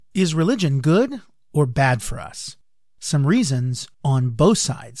Is religion good or bad for us? Some reasons on both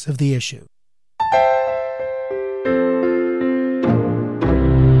sides of the issue.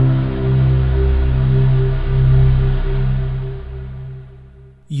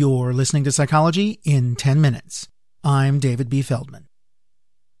 You're listening to Psychology in 10 Minutes. I'm David B. Feldman.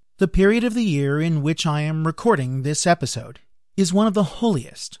 The period of the year in which I am recording this episode is one of the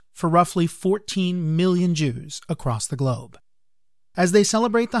holiest for roughly 14 million Jews across the globe. As they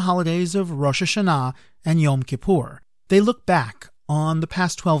celebrate the holidays of Rosh Hashanah and Yom Kippur, they look back on the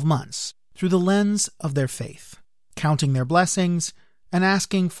past 12 months through the lens of their faith, counting their blessings and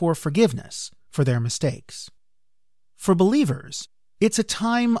asking for forgiveness for their mistakes. For believers, it's a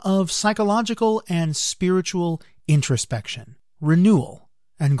time of psychological and spiritual introspection, renewal,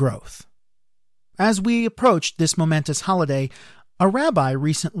 and growth. As we approached this momentous holiday, a rabbi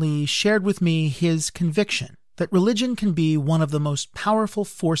recently shared with me his conviction that religion can be one of the most powerful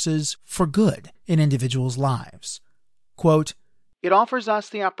forces for good in individuals' lives. Quote, "It offers us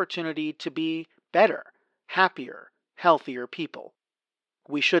the opportunity to be better, happier, healthier people.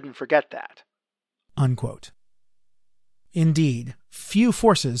 We shouldn't forget that." Unquote. Indeed, few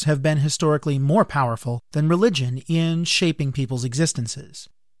forces have been historically more powerful than religion in shaping people's existences.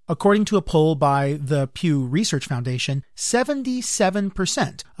 According to a poll by the Pew Research Foundation,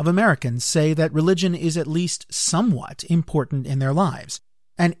 77% of Americans say that religion is at least somewhat important in their lives,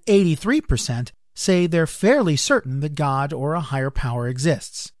 and 83% say they're fairly certain that God or a higher power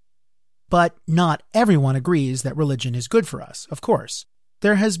exists. But not everyone agrees that religion is good for us, of course.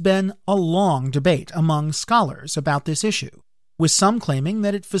 There has been a long debate among scholars about this issue, with some claiming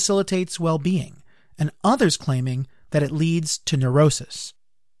that it facilitates well-being, and others claiming that it leads to neurosis.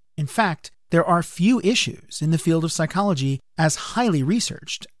 In fact, there are few issues in the field of psychology as highly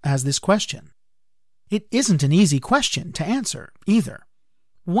researched as this question. It isn't an easy question to answer, either.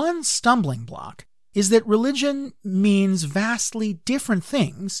 One stumbling block is that religion means vastly different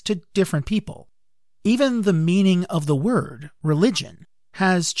things to different people. Even the meaning of the word, religion,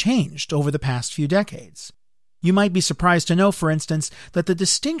 has changed over the past few decades. You might be surprised to know, for instance, that the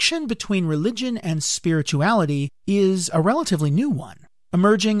distinction between religion and spirituality is a relatively new one,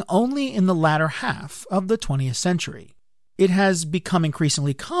 emerging only in the latter half of the 20th century. It has become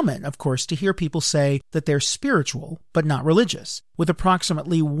increasingly common, of course, to hear people say that they're spiritual but not religious, with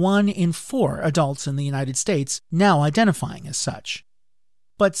approximately 1 in 4 adults in the United States now identifying as such.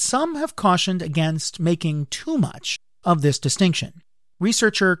 But some have cautioned against making too much of this distinction.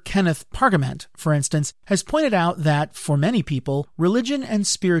 Researcher Kenneth Pargament, for instance, has pointed out that, for many people, religion and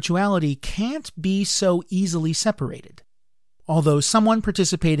spirituality can't be so easily separated. Although someone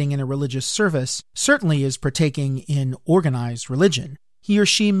participating in a religious service certainly is partaking in organized religion, he or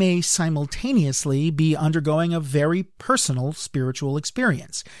she may simultaneously be undergoing a very personal spiritual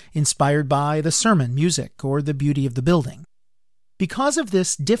experience, inspired by the sermon, music, or the beauty of the building. Because of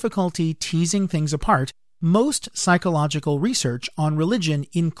this difficulty teasing things apart, most psychological research on religion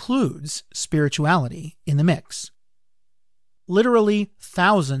includes spirituality in the mix. Literally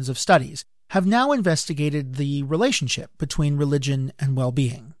thousands of studies have now investigated the relationship between religion and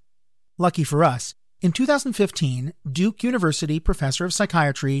well-being. Lucky for us, in 2015, Duke University professor of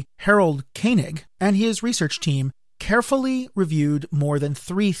psychiatry Harold Koenig and his research team carefully reviewed more than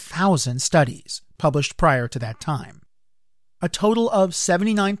 3,000 studies published prior to that time. A total of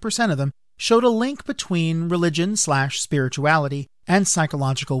 79% of them showed a link between religion/spirituality and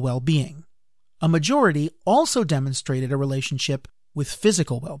psychological well-being. A majority also demonstrated a relationship with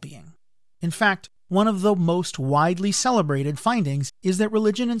physical well-being. In fact, one of the most widely celebrated findings is that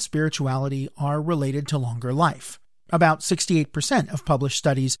religion and spirituality are related to longer life. About 68% of published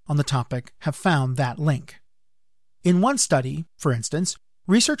studies on the topic have found that link. In one study, for instance,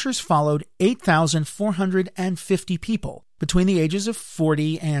 researchers followed 8,450 people between the ages of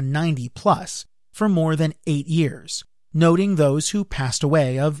 40 and 90 plus for more than 8 years, noting those who passed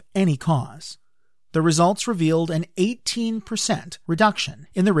away of any cause. The results revealed an 18% reduction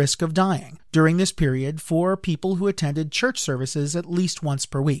in the risk of dying during this period for people who attended church services at least once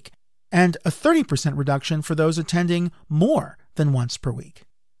per week, and a 30% reduction for those attending more than once per week,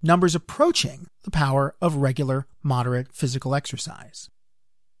 numbers approaching the power of regular, moderate physical exercise.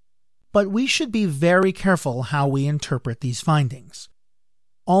 But we should be very careful how we interpret these findings.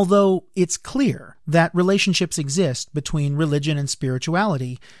 Although it's clear that relationships exist between religion and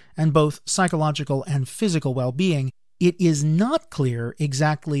spirituality, and both psychological and physical well-being, it is not clear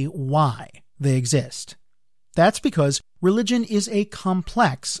exactly why they exist. That's because religion is a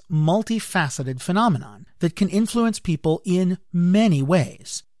complex, multifaceted phenomenon that can influence people in many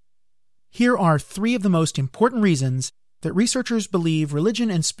ways. Here are 3 of the most important reasons that researchers believe religion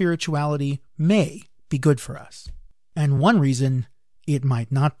and spirituality may be good for us, and one reason it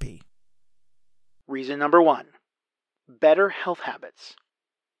might not be. Reason number 1. Better health habits.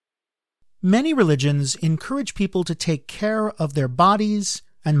 Many religions encourage people to take care of their bodies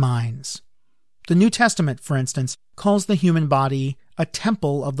and minds. The New Testament, for instance, calls the human body a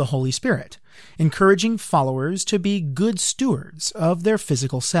temple of the Holy Spirit, encouraging followers to be good stewards of their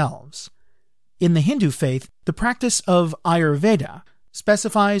physical selves. In the Hindu faith, the practice of Ayurveda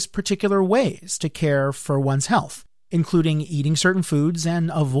specifies particular ways to care for one's health, including eating certain foods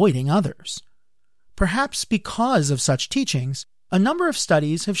and avoiding others. Perhaps because of such teachings, a number of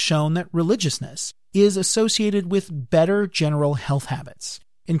studies have shown that religiousness is associated with better general health habits,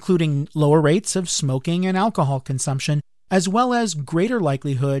 including lower rates of smoking and alcohol consumption, as well as greater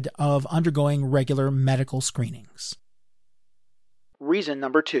likelihood of undergoing regular medical screenings. Reason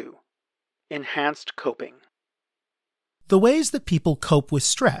number 2. Enhanced coping. The ways that people cope with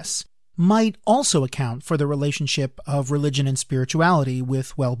stress might also account for the relationship of religion and spirituality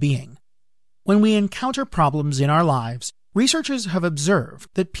with well-being. When we encounter problems in our lives, researchers have observed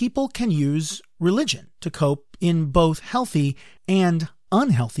that people can use religion to cope in both healthy and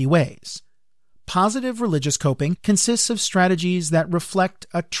unhealthy ways. Positive religious coping consists of strategies that reflect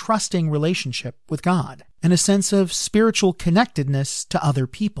a trusting relationship with God and a sense of spiritual connectedness to other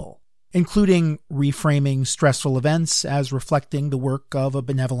people, including reframing stressful events as reflecting the work of a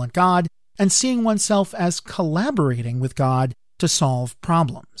benevolent God and seeing oneself as collaborating with God to solve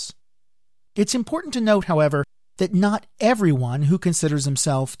problems. It's important to note, however, that not everyone who considers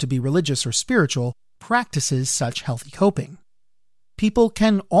himself to be religious or spiritual practices such healthy coping. People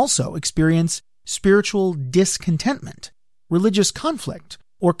can also experience spiritual discontentment, religious conflict,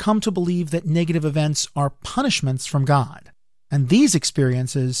 or come to believe that negative events are punishments from God, and these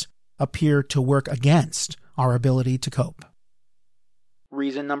experiences appear to work against our ability to cope.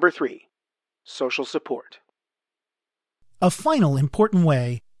 Reason number 3. Social support. A final important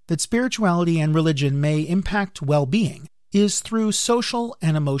way that spirituality and religion may impact well-being is through social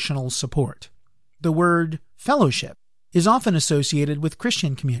and emotional support. The word fellowship is often associated with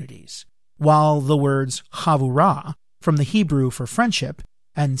Christian communities, while the words chavurah, from the Hebrew for friendship,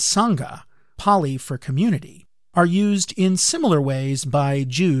 and sangha, Pali for community, are used in similar ways by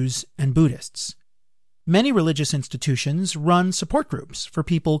Jews and Buddhists. Many religious institutions run support groups for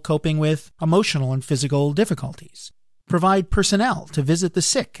people coping with emotional and physical difficulties, provide personnel to visit the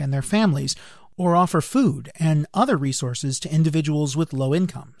sick and their families, or offer food and other resources to individuals with low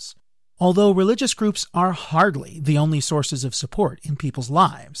incomes. Although religious groups are hardly the only sources of support in people's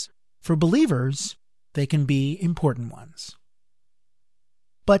lives, for believers, they can be important ones.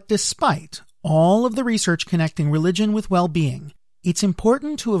 But despite all of the research connecting religion with well-being, it's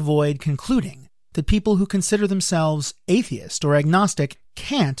important to avoid concluding that people who consider themselves atheist or agnostic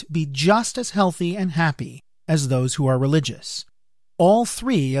can't be just as healthy and happy as those who are religious. All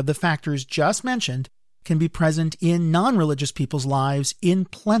three of the factors just mentioned can be present in non-religious people's lives in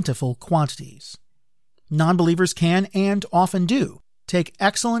plentiful quantities. Non-believers can, and often do, take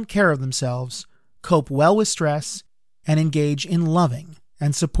excellent care of themselves, cope well with stress, and engage in loving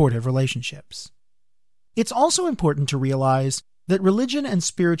and supportive relationships. It's also important to realize that religion and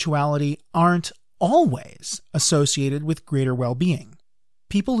spirituality aren't always associated with greater well-being.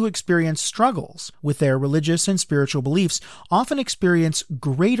 People who experience struggles with their religious and spiritual beliefs often experience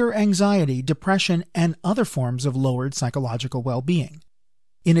greater anxiety, depression, and other forms of lowered psychological well-being.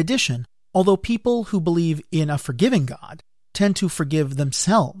 In addition, although people who believe in a forgiving God tend to forgive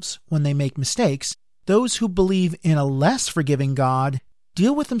themselves when they make mistakes, those who believe in a less forgiving God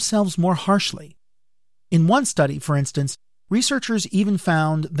deal with themselves more harshly. In one study, for instance, researchers even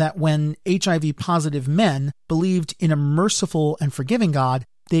found that when HIV-positive men believed in a merciful and forgiving God,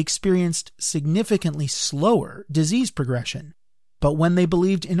 they experienced significantly slower disease progression. But when they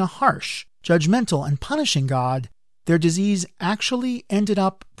believed in a harsh, judgmental, and punishing God, their disease actually ended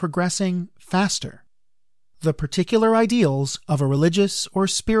up progressing faster. The particular ideals of a religious or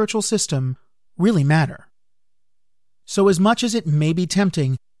spiritual system really matter. So as much as it may be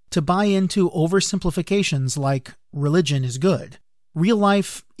tempting to buy into oversimplifications like religion is good, real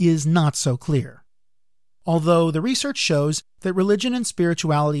life is not so clear. Although the research shows that religion and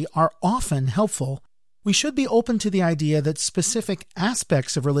spirituality are often helpful, we should be open to the idea that specific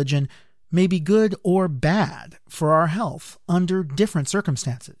aspects of religion may be good or bad for our health under different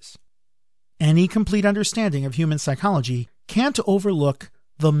circumstances. Any complete understanding of human psychology can't overlook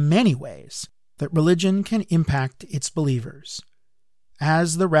the many ways that religion can impact its believers.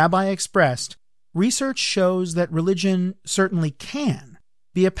 As the rabbi expressed, research shows that religion certainly can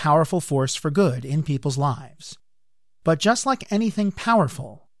be a powerful force for good in people's lives. But just like anything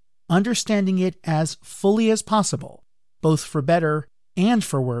powerful, understanding it as fully as possible, both for better and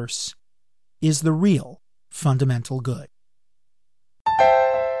for worse, is the real fundamental good.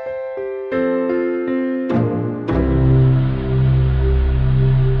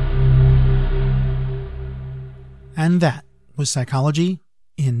 And that was Psychology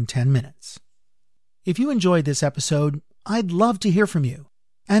in 10 Minutes. If you enjoyed this episode, I'd love to hear from you,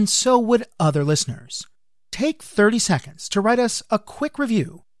 and so would other listeners. Take 30 seconds to write us a quick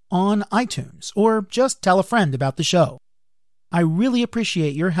review on iTunes, or just tell a friend about the show. I really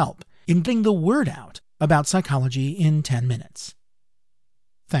appreciate your help in getting the word out about Psychology in 10 Minutes.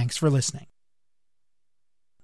 Thanks for listening.